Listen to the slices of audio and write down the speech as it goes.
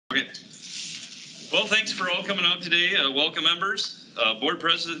Okay. Well, thanks for all coming out today. Welcome, members. Board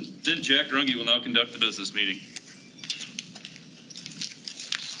President Jack Runge will now conduct the business meeting.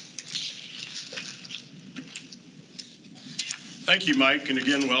 Thank you, Mike, and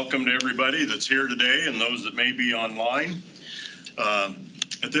again, welcome to everybody that's here today and those that may be online.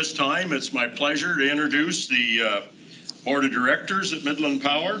 At this time, it's my pleasure to introduce the Board of Directors at Midland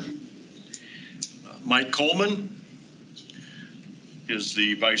Power. Mike Coleman is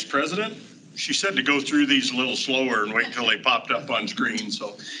the Vice President. She said to go through these a little slower and wait until they popped up on screen.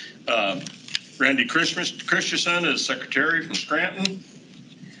 So Randy Christensen is Secretary from Scranton.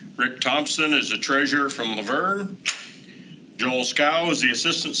 Rick Thompson is the Treasurer from Laverne. Joel Scow is the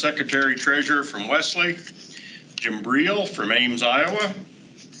Assistant Secretary Treasurer from Wesley. Jim Briel from Ames, Iowa.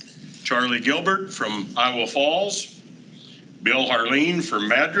 Charlie Gilbert from Iowa Falls. Bill Harleen from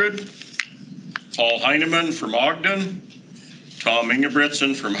Madrid. Paul Heineman from Ogden. Tom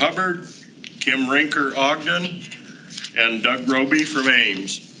Ingebrigtsen from Hubbard. Kim Rinker, Ogden. And Doug Roby from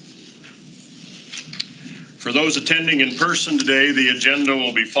Ames. For those attending in person today, the agenda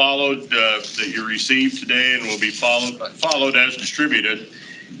will be followed that you received today and will be followed as distributed.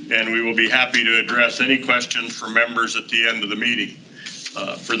 And we will be happy to address any questions from members at the end of the meeting.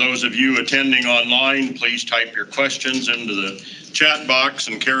 For those of you attending online, please type your questions into the chat box.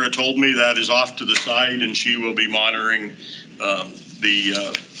 And Kara told me that is off to the side and she will be monitoring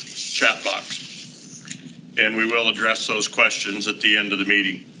the chat box. And we will address those questions at the end of the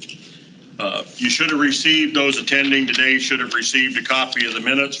meeting. You should have received, those attending today should have received a copy of the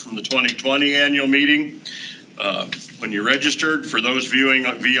minutes from the 2020 annual meeting. When you registered, for those viewing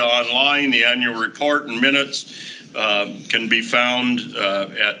via online, the annual report and minutes can be found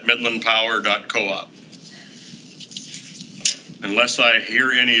at midlandpower.coop. Unless I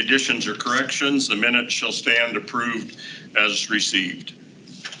hear any additions or corrections, the minutes shall stand approved as received.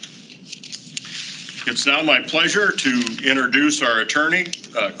 It's now my pleasure to introduce our attorney,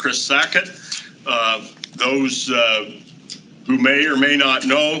 Chris Sackett. Those who may or may not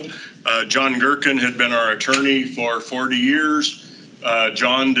know, John Gherkin had been our attorney for 40 years.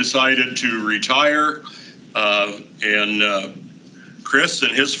 John decided to retire, and Chris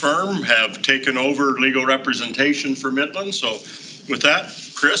and his firm have taken over legal representation for Midland. So with that,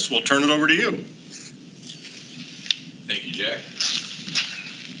 Chris, we'll turn it over to you. Thank you, Jack.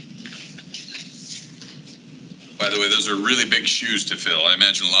 By the way, those are really big shoes to fill. I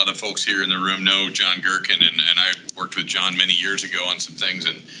imagine a lot of folks here in the room know John Gherkin, and I worked with John many years ago on some things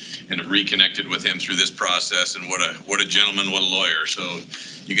and have reconnected with him through this process. And what a gentleman, what a lawyer. So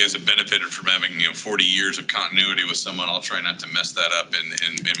you guys have benefited from having 40 years of continuity with someone. I'll try not to mess that up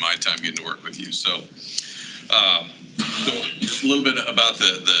in my time getting to work with you. So just a little bit about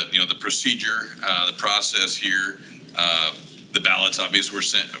the procedure, the process here. The ballots obviously were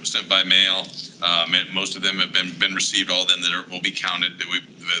sent by mail. Most of them have been received. All of them that will be counted.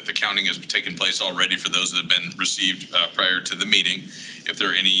 The counting has taken place already for those that have been received prior to the meeting. If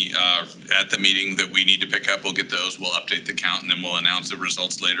there are any at the meeting that we need to pick up, we'll get those. We'll update the count, and then we'll announce the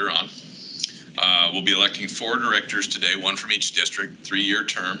results later on. We'll be electing 4 directors today, 1 from each district, 3-year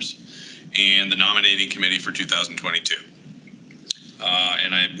terms, and the nominating committee for 2022.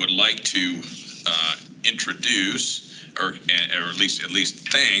 And I would like to introduce, or at least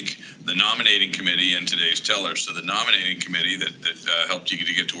thank the nominating committee and today's tellers. So the nominating committee that helped you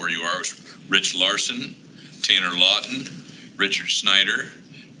to get to where you are was Rich Larson, Tanner Lawton, Richard Snyder,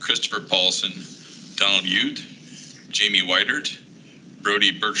 Christopher Paulson, Donald Youth, Jamie Whitert,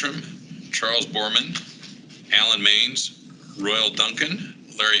 Brody Bertram, Charles Borman, Alan Maines, Royal Duncan,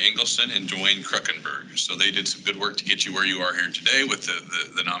 Larry Engelson, and Dwayne Kruckenberg. So they did some good work to get you where you are here today with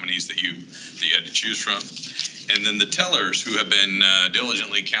the nominees that you had to choose from. And then the tellers who have been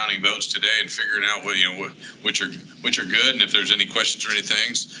diligently counting votes today and figuring out which are good, and if there's any questions or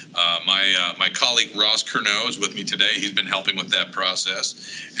anything. My colleague Ross Curnow is with me today. He's been helping with that process.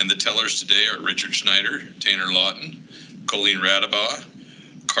 And the tellers today are Richard Schneider, Tanner Lawton, Colleen Radabaugh,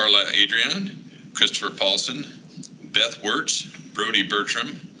 Carla Adrian, Christopher Paulson, Beth Wirtz, Brody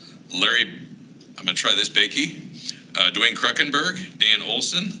Bertram, Larry, I'm going to try this, Bakey, Dwayne Kruckenberg, Dan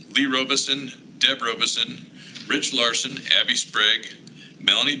Olson, Lee Robeson, Deb Robeson, Rich Larson, Abby Sprague,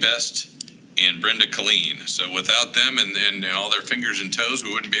 Melanie Best, and Brenda Colleen. So without them and all their fingers and toes,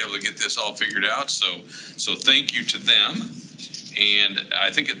 we wouldn't be able to get this all figured out. So thank you to them. And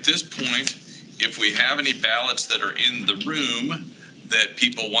I think at this point, if we have any ballots that are in the room that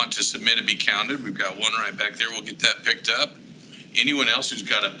people want to submit and be counted, we've got one right back there. We'll get that picked up. Anyone else who's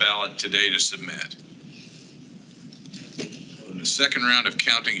got a ballot today to submit? The second round of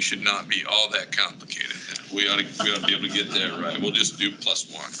counting should not be all that complicated now. We ought to be able to get that right. We'll just do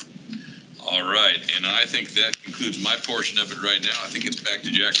 +1. All right, and I think that concludes my portion of it right now. I think it's back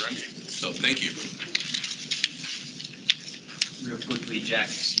to Jack Runge. So thank you. Real quickly, Jack.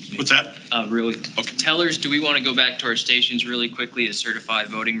 Excuse me. What's that? Really, Okay. tellers, do we want to go back to our stations really quickly to certify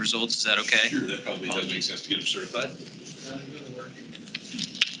voting results? Is that okay? Sure, that probably does make sense to get them certified.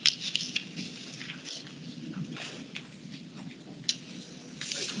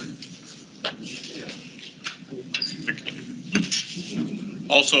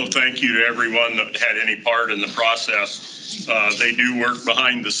 Also, thank you to everyone that had any part in the process. They do work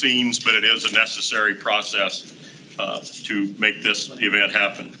behind the scenes, but it is a necessary process to make this event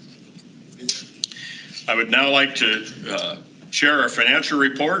happen. I would now like to share our financial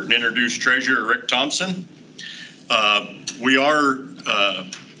report and introduce Treasurer Rick Thompson. We are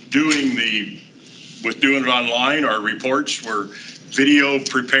doing it online. Our reports were video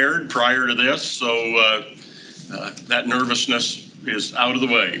prepared prior to this, so that nervousness is out of the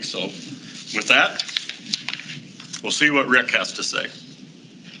way. So with that, we'll see what Rick has to say.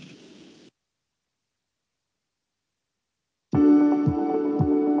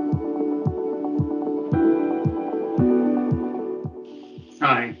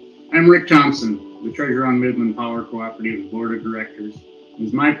 Hi, I'm Rick Thompson, the Treasurer on Midland Power Cooperative Board of Directors. It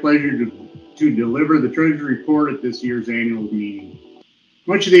is my pleasure to deliver the Treasury report at this year's annual meeting.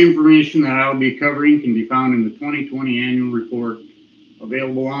 Much of the information that I'll be covering can be found in the 2020 annual report,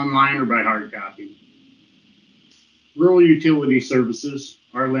 available online or by hard copy. Rural Utility Services,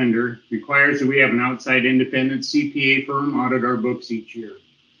 our lender, requires that we have an outside independent CPA firm audit our books each year.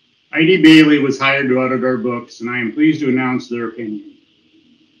 ID Bailey was hired to audit our books, and I am pleased to announce their opinion.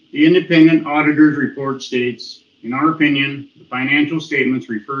 The independent auditor's report states, in our opinion, the financial statements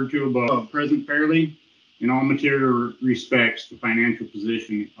referred to above present fairly in all material respects the financial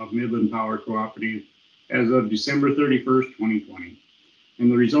position of Midland Power Cooperative as of December 31st, 2020, and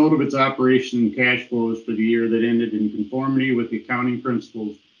the result of its operation and cash flows for the year that ended in conformity with the accounting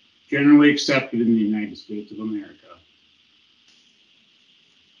principles generally accepted in the United States of America.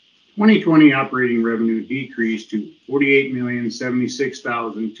 2020 operating revenue decreased to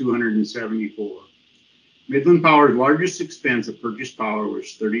 $48,076,274. Midland Power's largest expense of purchased power was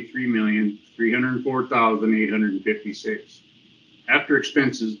 $33,304,856. After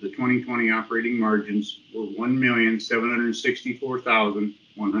expenses, the 2020 operating margins were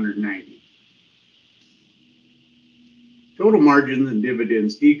 $1,764,190. Total margins and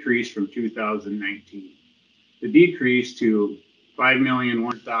dividends decreased from 2019. The decrease to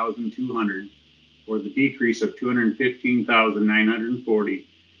 $5,001,200, or the decrease of $215,940,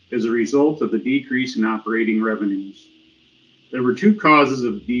 is a result of the decrease in operating revenues. There were two causes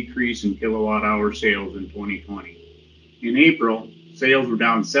of decrease in kilowatt hour sales in 2020. In April, sales were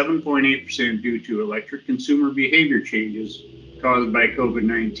down 7.8% due to electric consumer behavior changes caused by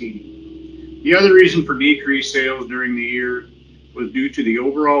COVID-19. The other reason for decreased sales during the year was due to the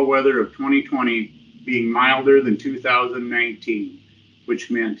overall weather of 2020 being milder than 2019,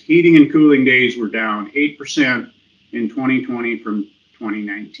 which meant heating and cooling days were down 8% in 2020 from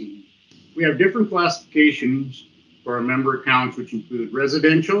 2019. We have different classifications for our member accounts, which include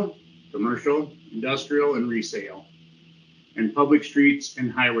residential, commercial, industrial, and resale, and public streets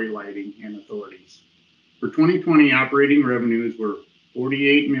and highway lighting and authorities. For 2020, operating revenues were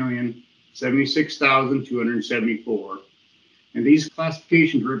 $48,076,274, and these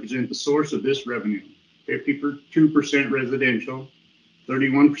classifications represent the source of this revenue: 52% residential,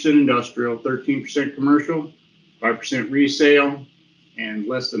 31% industrial, 13% commercial, 5% resale, and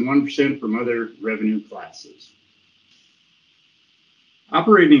less than 1% from other revenue classes.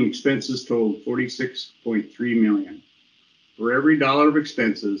 Operating expenses totaled $46.3 million. For every dollar of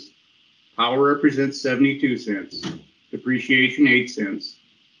expenses, power represents 72 cents, depreciation 8 cents,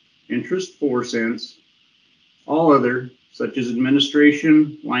 interest 4 cents, all other, such as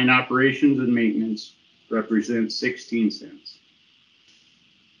administration, line operations, and maintenance, represents 16 cents.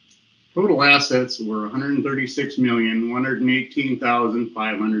 Total assets were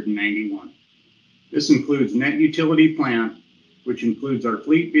 $136,118,591. This includes net utility plant, which includes our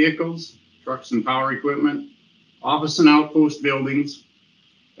fleet vehicles, trucks and power equipment, office and outpost buildings,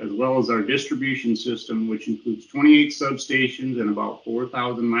 as well as our distribution system, which includes 28 substations and about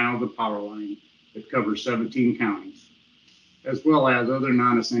 4,000 miles of power line that covers 17 counties, as well as other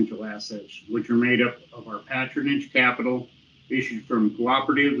non-essential assets, which are made up of our patronage capital issued from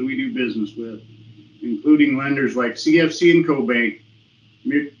cooperatives we do business with, including lenders like CFC and CoBank,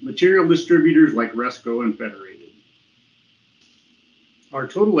 material distributors like Resco and Federated. Our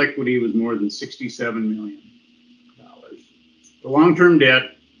total equity was more than $67 million. The long-term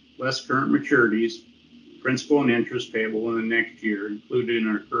debt, less current maturities, principal and interest payable in the next year included in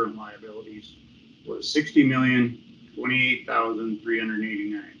our current liabilities was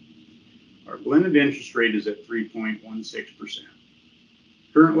 $60,028,389. Our blended interest rate is at 3.16%.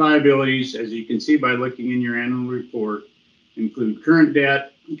 Current liabilities, as you can see by looking in your annual report, include current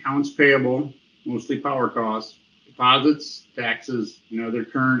debt, accounts payable, mostly power costs, deposits, taxes, and other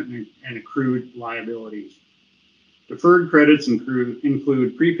current and accrued liabilities. Deferred credits include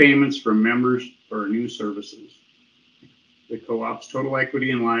prepayments from members for new services. The co-op's total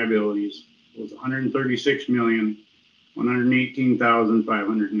equity and liabilities was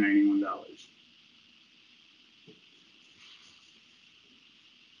 $136,118,591.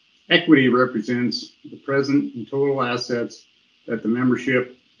 Equity represents the present and total assets that the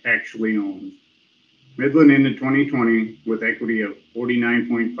membership actually owns. Midland ended 2020 with equity of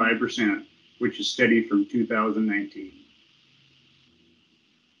 49.5%, which is steady from 2019.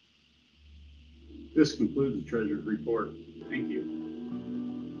 This concludes the Treasurer's report. Thank you.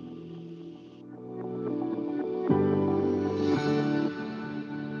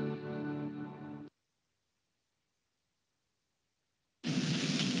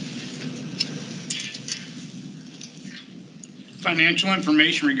 Financial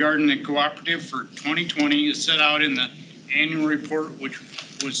information regarding the cooperative for 2020 is set out in the annual report, which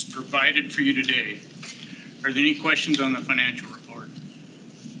was provided for you today. Are there any questions on the financial report?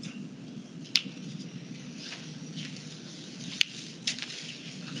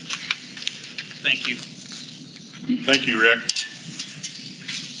 Thank you. Thank you, Rick.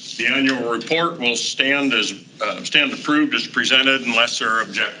 The annual report will stand approved as presented unless there are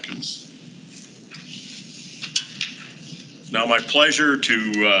objections. Now my pleasure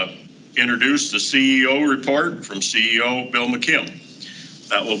to introduce the CEO report from CEO Bill McKim.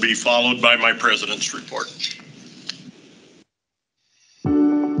 That will be followed by my president's report.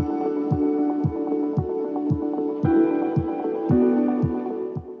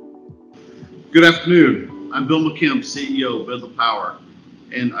 Good afternoon. I'm Bill McKim, CEO of Midland Power,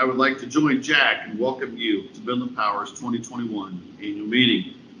 and I would like to join Jack and welcome you to Midland Power's 2021 annual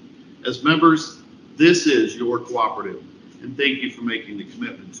meeting. As members, this is your cooperative, and thank you for making the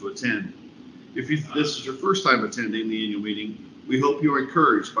commitment to attend. If this is your first time attending the annual meeting, we hope you are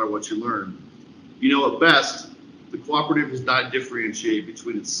encouraged by what you learn. You know, at best, the cooperative does not differentiate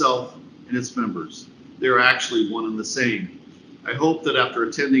between itself and its members. They are actually one and the same. I hope that after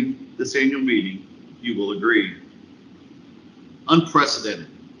attending this annual meeting, you will agree. Unprecedented,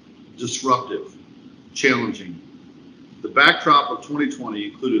 disruptive, challenging. The backdrop of 2020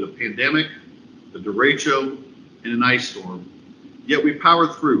 included a pandemic, a derecho, and an ice storm. Yet we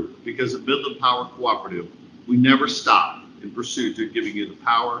powered through because at Midland Power Cooperative, we never stopped in pursuit of giving you the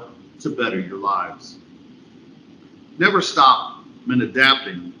power to better your lives. Never stop meant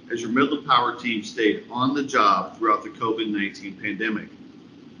adapting as your Midland Power team stayed on the job throughout the COVID-19 pandemic.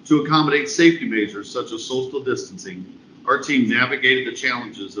 To accommodate safety measures such as social distancing, our team navigated the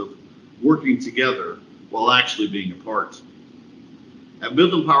challenges of working together while actually being apart. At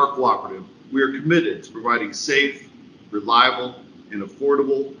Midland Power Cooperative, we are committed to providing safe, reliable, and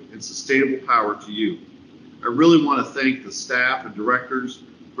affordable and sustainable power to you. I really want to thank the staff and directors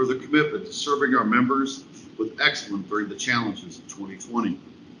for their commitment to serving our members with excellence during the challenges of 2020.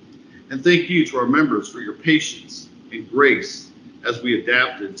 And thank you to our members for your patience and grace as we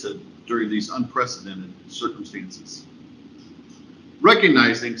adapted during these unprecedented circumstances.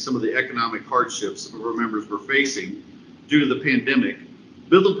 Recognizing some of the economic hardships some of our members were facing due to the pandemic,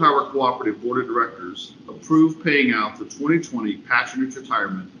 Midland Power Cooperative Board of Directors approved paying out the 2020 patronage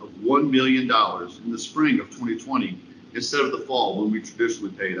retirement of $1 million in the spring of 2020 instead of the fall when we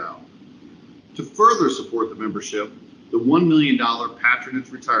traditionally paid out. To further support the membership, the $1 million patronage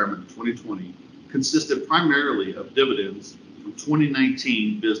retirement in 2020 consisted primarily of dividends from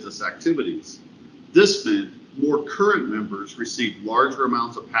 2019 business activities. This meant more current members received larger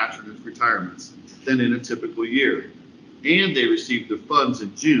amounts of patronage retirements than in a typical year, and they received the funds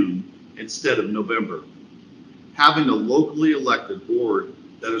in June instead of November. Having a locally elected board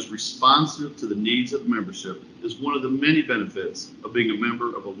that is responsive to the needs of membership is one of the many benefits of being a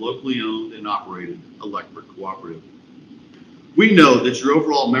member of a locally owned and operated electric cooperative. We know that your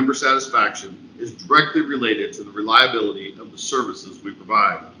overall member satisfaction is directly related to the reliability of the services we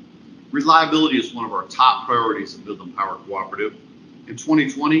provide. Reliability is one of our top priorities at Midland Power Cooperative. In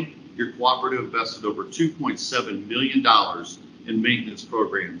 2020, your cooperative invested over $2.7 million in maintenance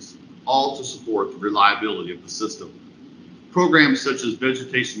programs, all to support the reliability of the system. Programs such as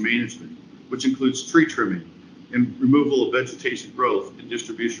vegetation management, which includes tree trimming and removal of vegetation growth and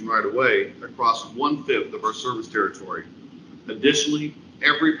distribution right-of-way across 1/5 of our service territory. Additionally,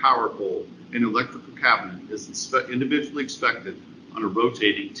 every power pole and electrical cabinet is individually inspected on a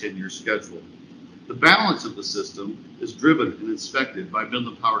rotating 10-year schedule. The balance of the system is driven and inspected by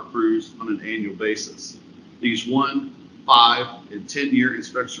Midland Power crews on an annual basis. These 1, 5, and 10-year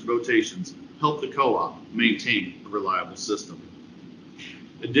inspection rotations help the co-op maintain a reliable system.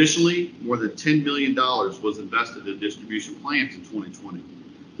 Additionally, more than $10 million was invested in distribution plants in 2020.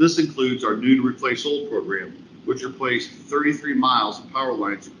 This includes our new to replace old program, which replaced 33 miles of power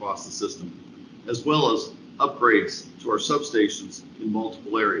lines across the system, as well as upgrades to our substations in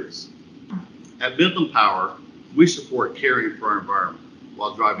multiple areas. At Midland Power, we support caring for our environment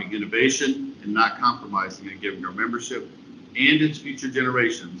while driving innovation and not compromising on giving our membership and its future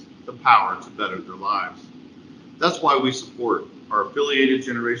generations the power to better their lives. That's why we support our affiliated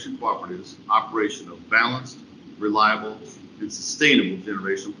generation cooperatives' operation of balanced, reliable, and sustainable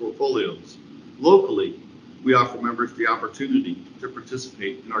generation portfolios. Locally, we offer members the opportunity to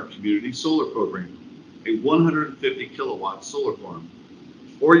participate in our community solar program, a 150 kilowatt solar farm.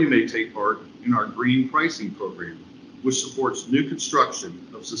 Or you may take part in our green pricing program, which supports new construction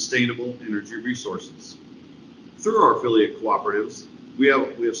of sustainable energy resources. Through our affiliate cooperatives, we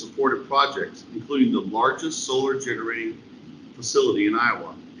have supported projects including the largest solar generating facility in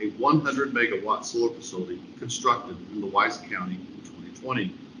Iowa, a 100 megawatt solar facility constructed in Louisa County in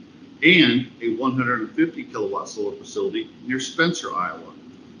 2020, and a 150 kilowatt solar facility near Spencer, Iowa,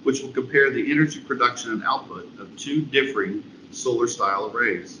 which will compare the energy production and output of two differing solar style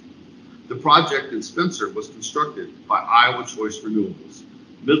arrays. The project in Spencer was constructed by Iowa Choice Renewables,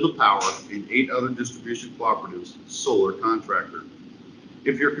 Midland Power, and 8 other distribution cooperatives solar contractor.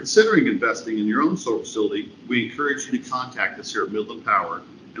 If you're considering investing in your own solar facility, we encourage you to contact us here at Midland Power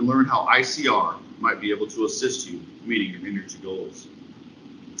and learn how ICR might be able to assist you meeting your energy goals.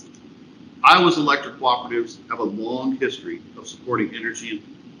 Iowa's electric cooperatives have a long history of supporting energy and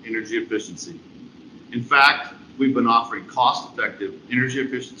energy efficiency. In fact, we've been offering cost-effective energy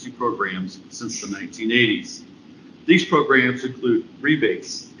efficiency programs since the 1980s. These programs include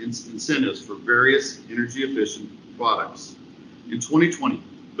rebates and incentives for various energy efficient products. In 2020,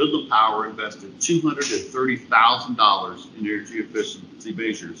 Midland Power invested $230,000 in energy efficiency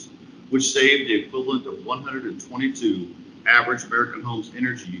measures, which saved the equivalent of 122 average American homes'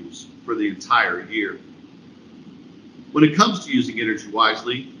 energy use for the entire year. When it comes to using energy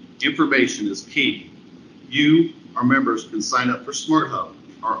wisely, information is key. You, our members, can sign up for SmartHub,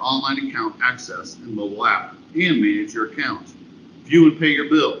 our online account access and mobile app, and manage your account. View and pay your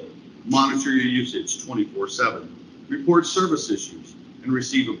bill, monitor your usage 24/7, report service issues, and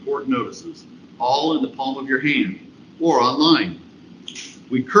receive important notices, all in the palm of your hand or online.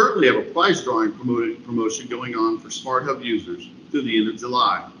 We currently have a prize drawing promotion going on for SmartHub users through the end of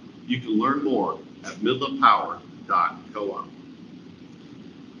July. You can learn more at midlandpower.coop.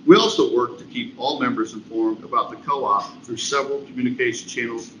 We also work to keep all members informed about the co-op through several communication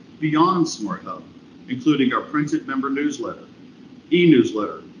channels beyond SmartHub, including our printed member newsletter,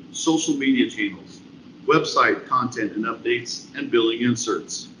 e-newsletter, social media channels, website content and updates, and billing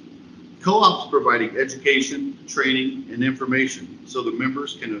inserts. Co-ops providing education, training, and information so the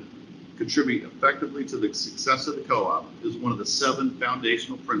members can contribute effectively to the success of the co-op is one of the 7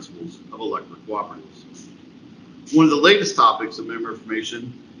 foundational principles of electric cooperatives. One of the latest topics of member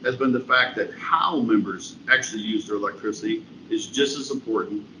information has been the fact that how members actually use their electricity is just as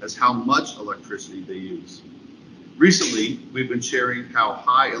important as how much electricity they use. Recently, we've been sharing how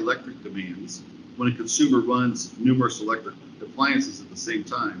high electric demands, when a consumer runs numerous electric appliances at the same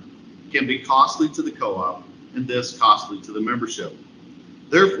time, can be costly to the co-op and thus costly to the membership.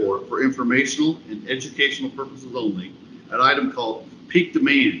 Therefore, for informational and educational purposes only, an item called peak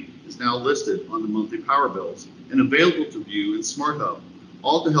demand is now listed on the monthly power bills and available to view in SmartHub,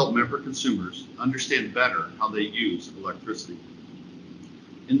 all to help member consumers understand better how they use electricity.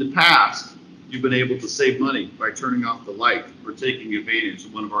 In the past, you've been able to save money by turning off the light or taking advantage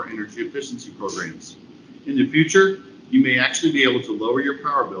of one of our energy efficiency programs. In the future, you may actually be able to lower your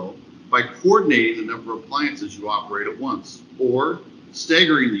power bill by coordinating the number of appliances you operate at once, or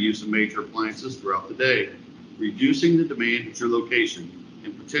staggering the use of major appliances throughout the day, reducing the demand at your location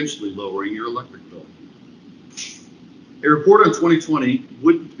and potentially lowering your electric bill. A report on 2020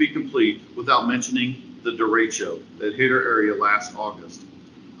 wouldn't be complete without mentioning the derecho that hit our area last August.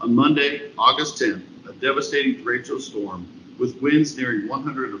 On Monday, August 10th, a devastating derecho storm with winds nearing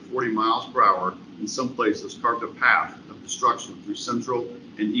 140 miles per hour in some places carved a path of destruction through central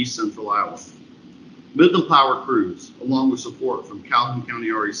and east central Iowa. Midland Power crews, along with support from Calhoun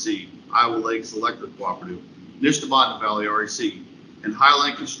County REC, Iowa Lakes Electric Cooperative, Nishnabotna Valley REC, and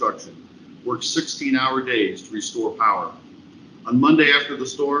Highline Construction, worked 16-hour days to restore power. On Monday after the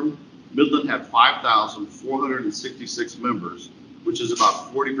storm, Midland had 5,466 members, which is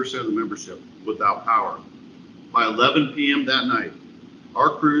about 40% of the membership, without power. By 11 p.m. that night,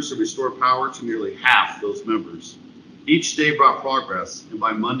 our crews have restored power to nearly half those members. Each day brought progress, and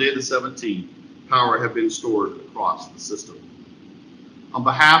by Monday the 17th, power had been restored across the system. On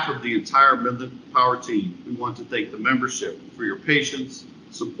behalf of the entire Midland Power team, we want to thank the membership for your patience,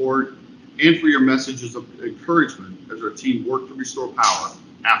 support, and for your messages of encouragement as our team worked to restore power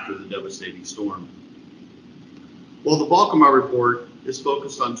after the devastating storm. While the bulk of my report is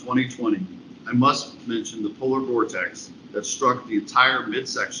focused on 2020, I must mention the polar vortex that struck the entire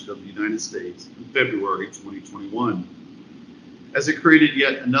midsection of the United States in February 2021, as it created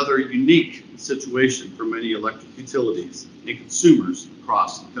yet another unique situation for many electric utilities and consumers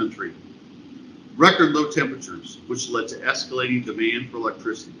across the country. Record low temperatures, which led to escalating demand for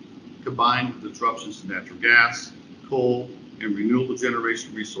electricity, combined with disruptions to natural gas, coal, and renewable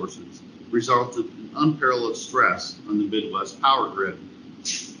generation resources, resulted in unparalleled stress on the Midwest power grid.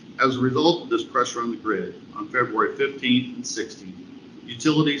 As a result of this pressure on the grid, on February 15th and 16th,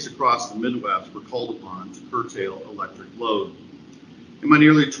 utilities across the Midwest were called upon to curtail electric load. In my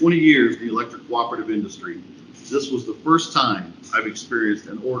nearly 20 years in the electric cooperative industry, this was the first time I've experienced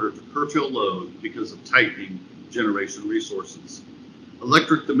an order to curtail load because of tightening generation resources.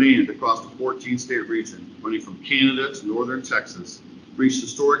 Electric demand across the 14-state region, running from Canada to northern Texas, reached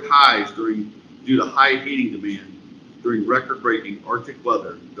historic highs due to high heating demand during record-breaking Arctic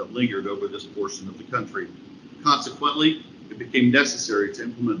weather that lingered over this portion of the country. Consequently, it became necessary to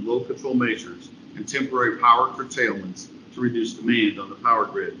implement load control measures and temporary power curtailments to reduce demand on the power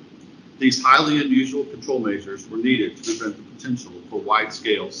grid. These highly unusual control measures were needed to prevent the potential for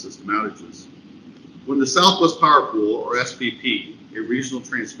wide-scale system outages. When the Southwest Power Pool, or SPP, a regional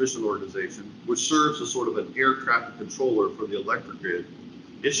transmission organization, which serves as sort of an air traffic controller for the electric grid,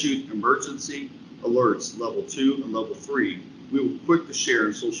 issued emergency alerts level 2 and level 3, we were quick to share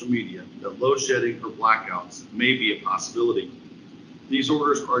on social media that load shedding or blackouts may be a possibility. These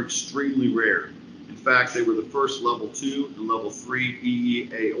orders are extremely rare. In fact, they were the first level 2 and level 3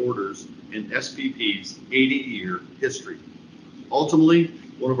 EEA orders in SPP's 80-year history. Ultimately,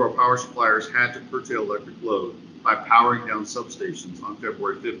 one of our power suppliers had to curtail electric load by powering down substations on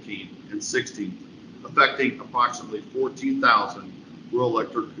February 15th and 16th, affecting approximately 14,000 rural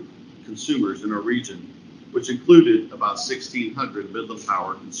electric consumers in our region, which included about 1,600 Midland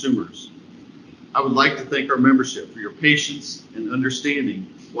Power consumers. I would like to thank our membership for your patience and understanding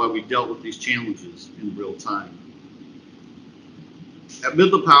while we dealt with these challenges in real time. At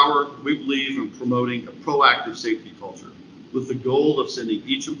Midland Power, we believe in promoting a proactive safety culture with the goal of sending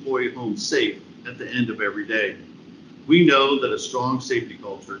each employee home safe at the end of every day. We know that a strong safety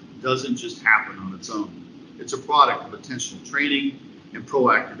culture doesn't just happen on its own. It's a product of intentional training and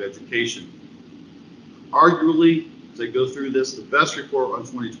proactive education. Arguably, as I go through this, the best report on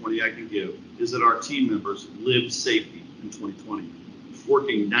 2020 I can give is that our team members lived safely in 2020,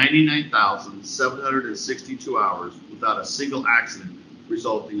 working 99,762 hours without a single accident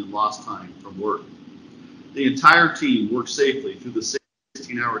resulting in lost time from work. The entire team worked safely through the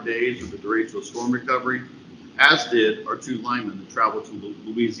 16-hour days of the derecho storm recovery, as did our 2 linemen that traveled to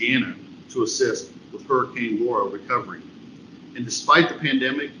Louisiana to assist with Hurricane Laura recovery. And despite the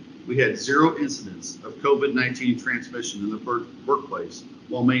pandemic, we had 0 incidents of COVID-19 transmission in the workplace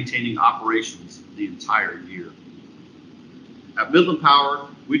while maintaining operations the entire year. At Midland Power,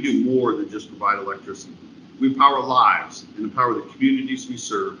 we do more than just provide electricity. We power lives and empower the communities we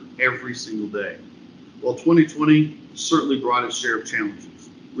serve every single day. While 2020 certainly brought its share of challenges,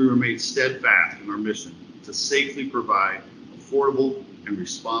 we remain steadfast in our mission to safely provide affordable and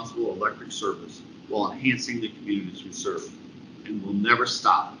responsible electric service while enhancing the communities we serve. And we'll never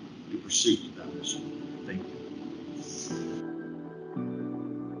stop in pursuit of that mission. Thank you.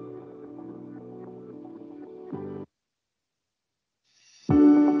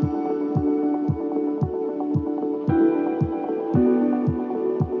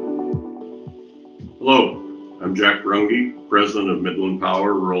 Hello, I'm Jack Runge, President of Midland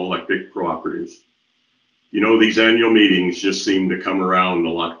Power Rural Electric Cooperatives. You know, these annual meetings just seem to come around a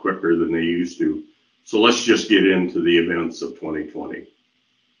lot quicker than they used to. So let's just get into the events of 2020.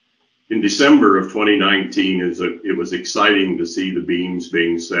 In December of 2019, it was exciting to see the beams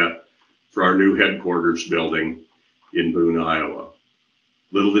being set for our new headquarters building in Boone, Iowa.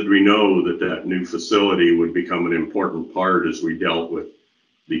 Little did we know that that new facility would become an important part as we dealt with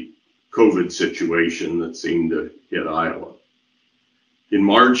the COVID situation that seemed to hit Iowa. In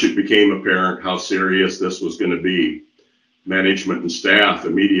March, it became apparent how serious this was going to be. Management and staff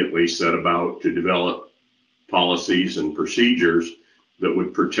immediately set about to develop policies and procedures that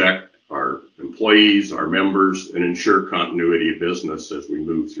would protect our employees, our members, and ensure continuity of business as we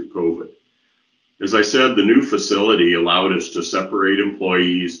move through COVID. As I said, the new facility allowed us to separate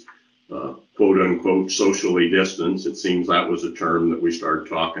employees, quote unquote, socially distance. It seems that was a term that we started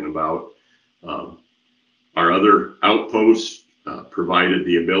talking about. Our other outposts provided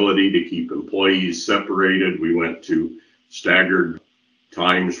the ability to keep employees separated. We went to staggered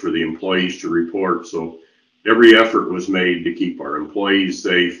times for the employees to report. So every effort was made to keep our employees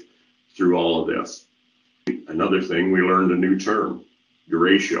safe through all of this. Another thing, we learned a new term,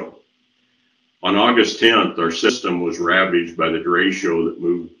 derecho. On August 10th, our system was ravaged by the derecho that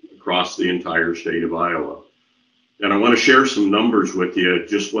moved across the entire state of Iowa. And I want to share some numbers with you,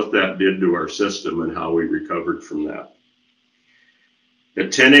 just what that did to our system and how we recovered from that.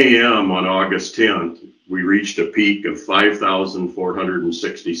 At 10 a.m. on August 10th, we reached a peak of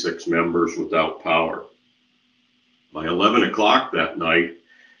 5,466 members without power. By 11 o'clock that night,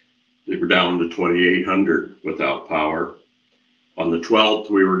 they were down to 2,800 without power. On the 12th,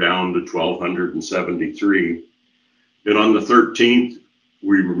 we were down to 1,273. And on the 13th,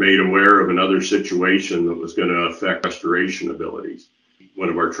 we were made aware of another situation that was going to affect restoration abilities. One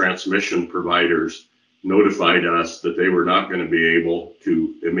of our transmission providers notified us that they were not going to be able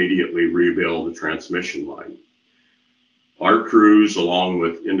to immediately rebuild the transmission line. Our crews, along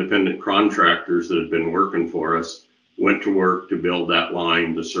with independent contractors that had been working for us, went to work to build that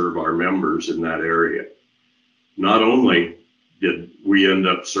line to serve our members in that area. Not only did we end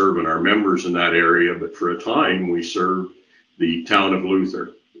up serving our members in that area, but for a time we served the town of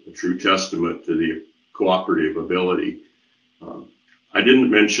Luther, a true testament to the cooperative ability. I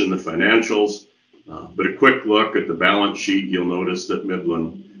didn't mention the financials, but a quick look at the balance sheet, you'll notice that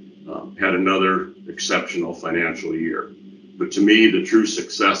Midland had another exceptional financial year. But to me, the true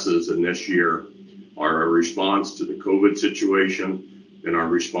successes in this year are our response to the COVID situation and our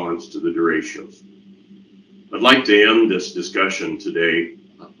response to the derechos. I'd like to end this discussion today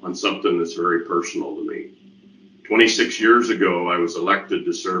on something that's very personal to me. 26 years ago, I was elected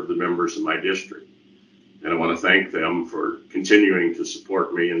to serve the members of my district, and I want to thank them for continuing to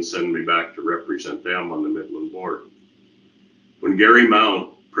support me and send me back to represent them on the Midland board. When Gary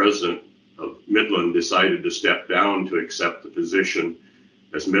Mount, president of Midland, decided to step down to accept the position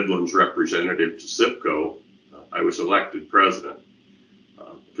as Midland's representative to SIPCO, I was elected president,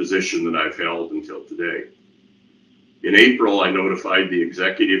 a position that I've held until today. In April, I notified the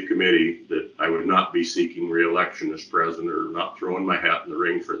executive committee that I would not be seeking re-election as president, or not throwing my hat in the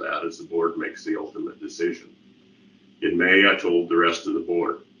ring for that, as the board makes the ultimate decision. In May, I told the rest of the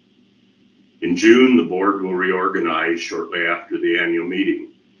board. In June, the board will reorganize shortly after the annual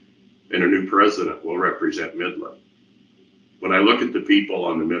meeting, and a new president will represent Midland. When I look at the people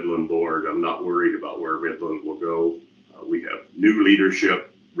on the Midland board, I'm not worried about where Midland will go. We have new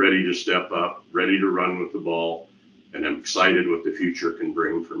leadership ready to step up, ready to run with the ball, and I'm excited what the future can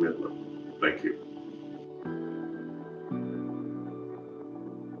bring for Midland. Thank you.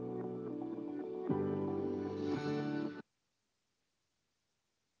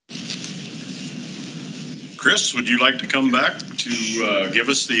 Chris, would you like to come back to give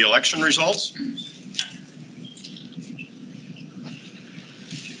us the election results?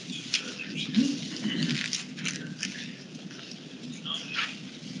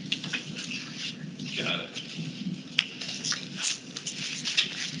 Got it.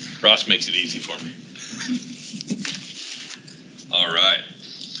 Ross makes it easy for me. All right.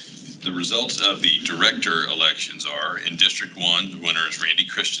 The results of the director elections are: in District 1, the winner is Randy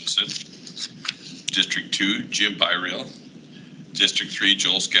Christensen. District 2, Jim Byreal. District 3,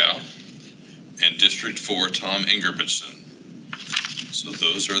 Joel Scow. And District 4, Tom Ingerbritson. So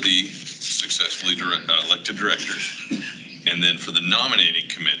those are the successfully elected directors. And then for the nominating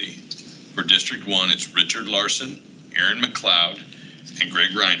committee, for District 1, it's Richard Larson, Aaron McLeod, and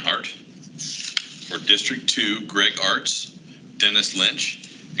Greg Reinhardt. For District 2, Greg Arts, Dennis Lynch,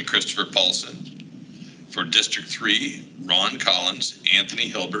 and Christopher Paulson. For District 3, Ron Collins, Anthony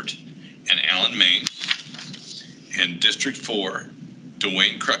Hilbert, and Alan Main. And District 4,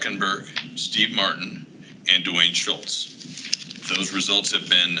 Dwayne Kruckenberg, Steve Martin, and Dwayne Schultz. Those results have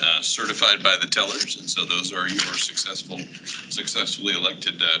been certified by the tellers, and so those are your successfully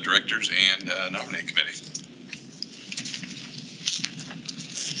elected directors and nominating committee.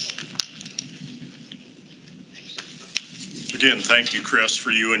 Again, thank you, Chris,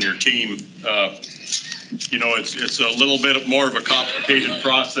 for you and your team. You know, it's a little bit more of a complicated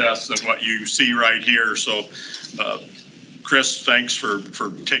process than what you see right here. So, Chris, thanks for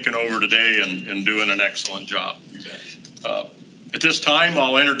taking over today and doing an excellent job. At this time,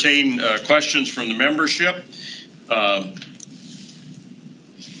 I'll entertain questions from the membership.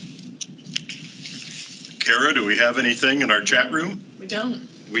 Kara, do we have anything in our chat room? We don't.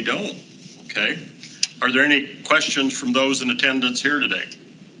 We don't. Okay. Are there any questions from those in attendance here today?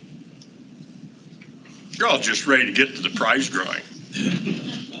 You're all just ready to get to the prize drawing.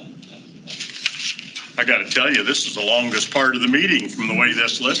 I got to tell you, this is the longest part of the meeting from the way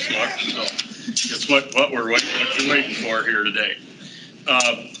this list looks. So it's what you're waiting for here today.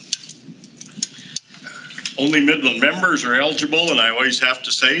 Only Midland members are eligible, and I always have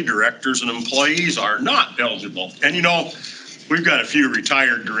to say directors and employees are not eligible. And you know, we've got a few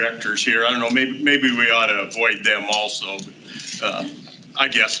retired directors here. I don't know, maybe we ought to avoid them also. I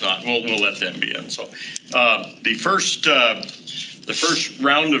guess not. We'll let them be in. So the first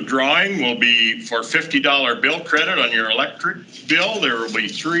round of drawing will be for $50 bill credit on your electric bill. There will be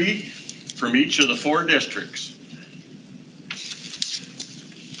 3 from each of the 4 districts.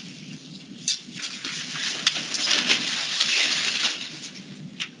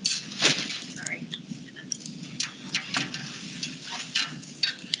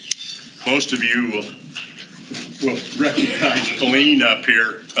 Most of you will recognize Colleen up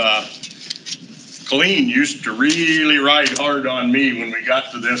here. Colleen used to really ride hard on me when we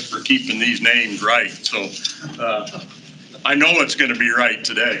got to this for keeping these names right. So I know it's going to be right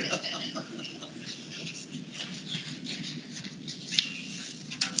today.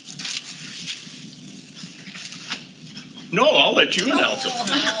 No, I'll let you announce it.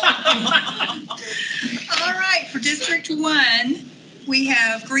 All right, for District 1, we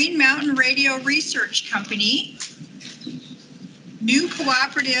have Green Mountain Radio Research Company, New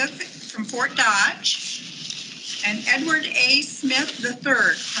Cooperative from Fort Dodge, and Edward A. Smith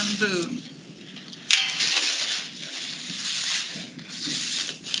III from Boone.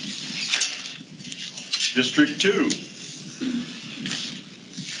 District 2.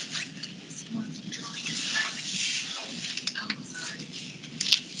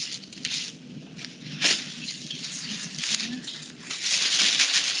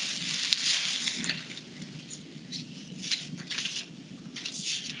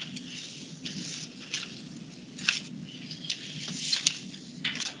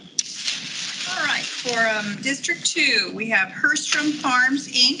 District 2, we have Herstrom Farms,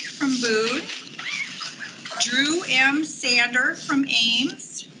 Inc. from Boone, Drew M. Sander from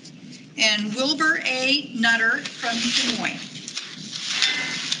Ames, and Wilbur A. Nutter from Des Moines.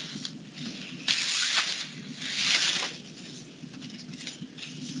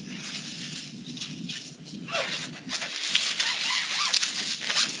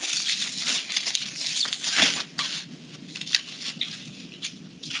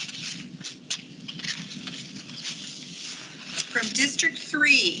 From District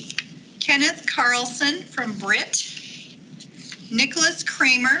 3, Kenneth Carlson from Britt, Nicholas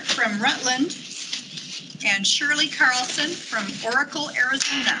Kramer from Rutland, and Shirley Carlson from Oracle,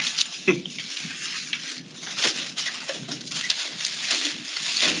 Arizona.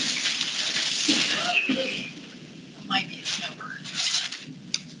 Might be a number.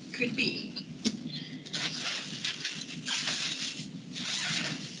 Could be.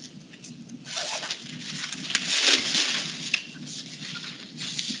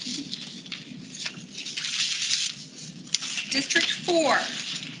 District 4,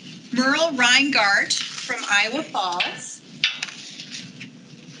 Merle Reingart from Iowa Falls,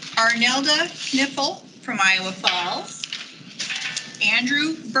 Arnelda Kniffel from Iowa Falls,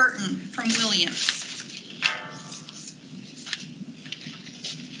 Andrew Burton from Williams.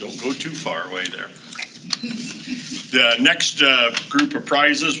 Don't go too far away there. The next group of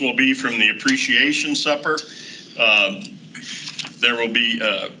prizes will be from the Appreciation Supper. There will be,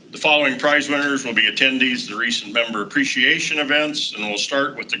 the following prize winners will be attendees to the recent member appreciation events, and we'll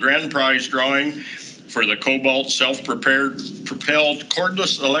start with the grand prize drawing for the Cobalt self-propelled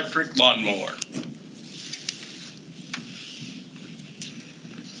cordless electric lawnmower.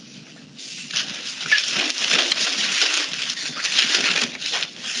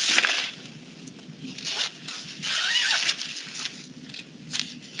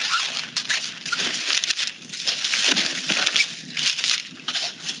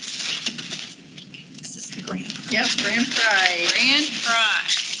 Yep, grand prize. Grand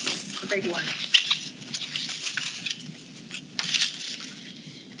prize. The big one.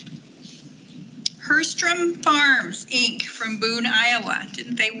 Herstrom Farms, Inc. from Boone, Iowa.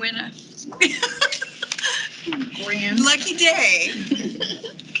 Didn't they win a Grand. lucky day?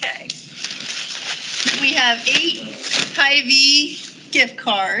 Okay. We have 8 Hy-Vee gift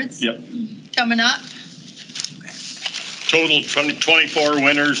cards. Yep. Coming up. Total 24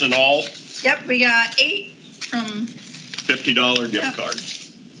 winners in all. Yep, we got 8 from $50 gift card.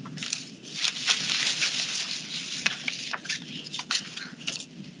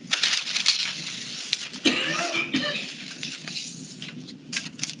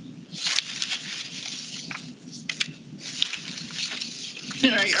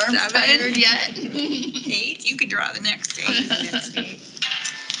 Are your arms 7, tired yet? 8, you could draw the next 8.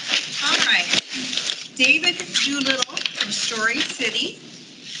 All right. David Doolittle from Story City.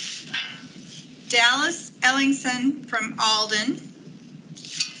 Dallas Ellingson from Alden.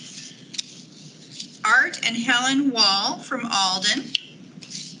 Art and Helen Wall from Alden.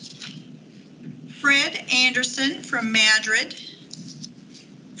 Fred Anderson from Madrid.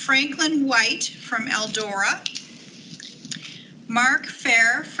 Franklin White from Eldora. Mark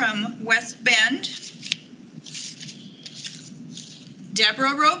Fair from West Bend.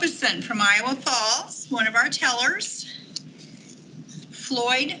 Deborah Robeson from Iowa Falls, one of our tellers.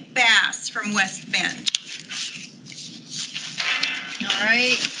 Floyd Bass from West Bend. All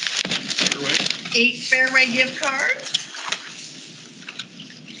right. 8 Fairway gift cards.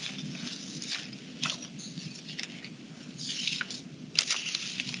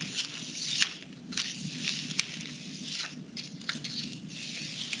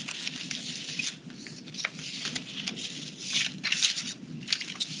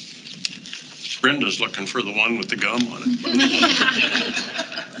 Brenda's looking for the one with the gum on it.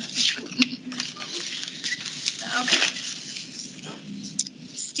 Okay.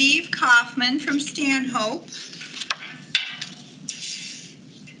 Steve Kaufman from Stanhope.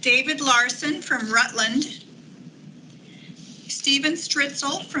 David Larson from Rutland. Stephen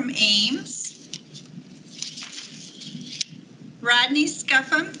Stritzel from Ames. Rodney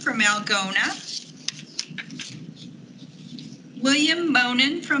Scuffham from Algona. William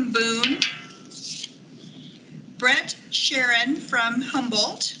Monin from Boone. Brett Sharon from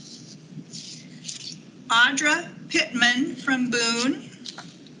Humboldt. Audra Pittman from Boone.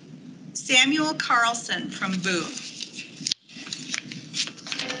 Samuel Carlson from Boone.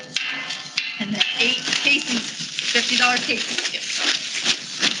 And then 8 Casey's $50 Casey's gift card.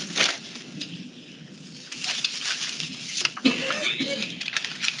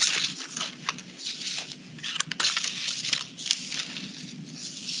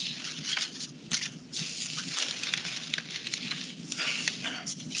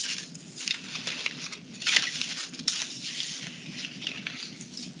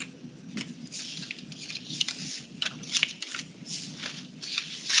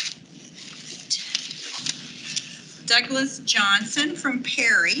 Douglas Johnson from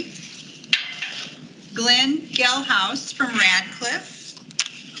Perry. Glenn Gelhaus from Radcliffe.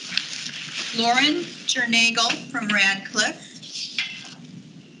 Lauren Jernagle from Radcliffe.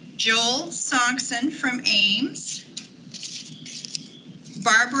 Joel Sonkson from Ames.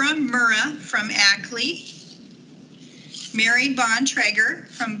 Barbara Murrah from Ackley. Mary Bontrager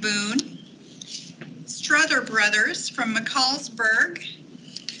from Boone. Struther Brothers from McCallsburg.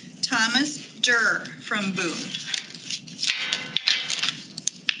 Thomas Durr from Boone.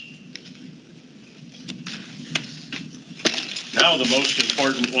 Now the most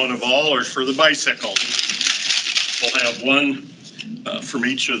important one of all is for the bicycles. We'll have one from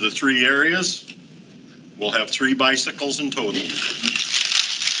each of the 3 areas. We'll have 3 bicycles in total.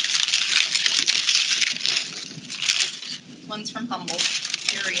 One's from Humboldt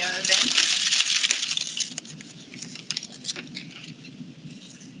area event.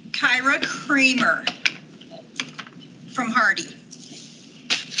 Kyra Kramer from Hardy.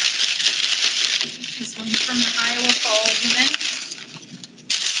 This one's from the Iowa Falls event.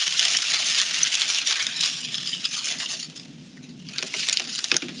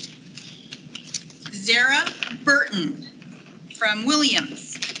 Zara Burton from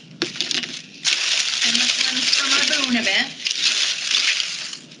Williams. And this one's from our Boone event.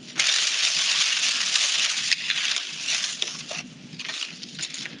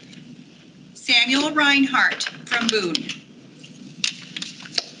 Samuel Reinhardt from Boone.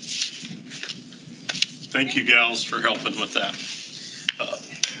 Thank you, gals, for helping with that.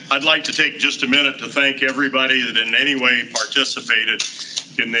 I'd like to take just a minute to thank everybody that in any way participated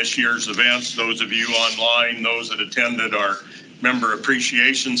in this year's events. Those of you online, those that attended our member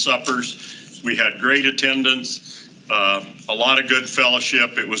appreciation suppers. We had great attendance, a lot of good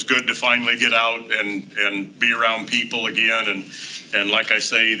fellowship. It was good to finally get out and be around people again. And like I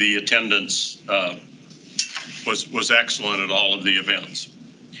say, the attendance was excellent at all of the events.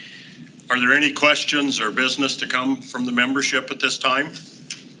 Are there any questions or business to come from the membership at this time?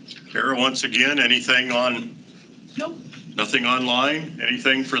 Kara, once again, anything on?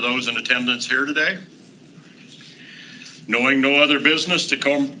 Knowing no other business to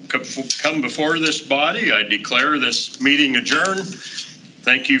come before this body, I declare this meeting adjourned.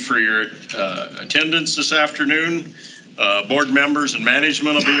 Thank you for your attendance this afternoon. Board members and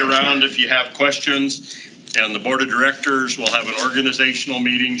management will be around if you have questions, and the board of directors will have an organizational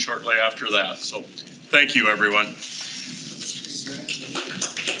meeting shortly after that. So thank you, everyone.